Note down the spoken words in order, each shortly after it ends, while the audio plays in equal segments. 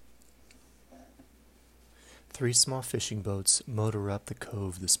3 small fishing boats motor up the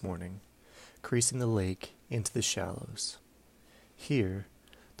cove this morning, creasing the lake into the shallows. Here,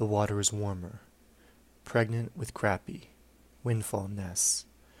 the water is warmer, pregnant with crappie, windfall nests,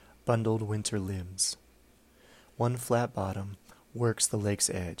 bundled winter limbs. One flat bottom works the lake's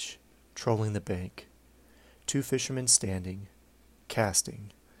edge, trolling the bank. 2 fishermen standing,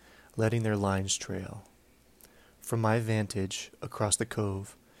 casting, letting their lines trail. From my vantage across the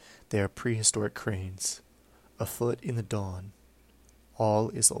cove, they are prehistoric cranes, afoot in the dawn.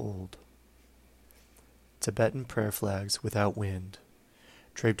 All is old. Tibetan prayer flags without wind,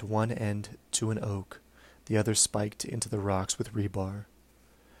 draped one end to an oak, the other spiked into the rocks with rebar.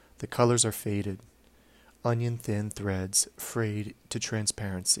 The colors are faded, onion-thin threads frayed to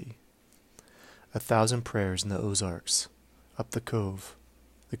transparency. 1,000 prayers in the Ozarks, up the cove,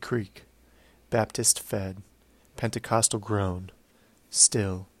 the creek, Baptist-fed, Pentecostal grown,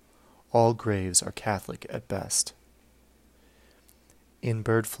 still, all graves are Catholic at best. In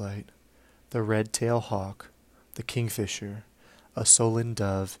bird flight, the red-tailed hawk, the kingfisher, a sullen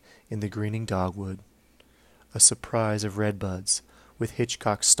dove in the greening dogwood, a surprise of redbuds with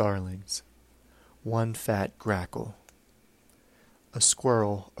Hitchcock starlings, one fat grackle. A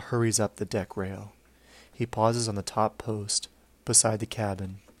squirrel hurries up the deck rail. He pauses on the top post beside the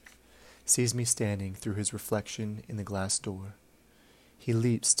cabin, sees me standing through his reflection in the glass door. He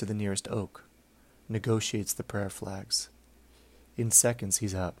leaps to the nearest oak, negotiates the prayer flags. In seconds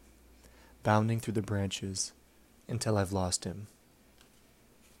he's up, bounding through the branches until I've lost him.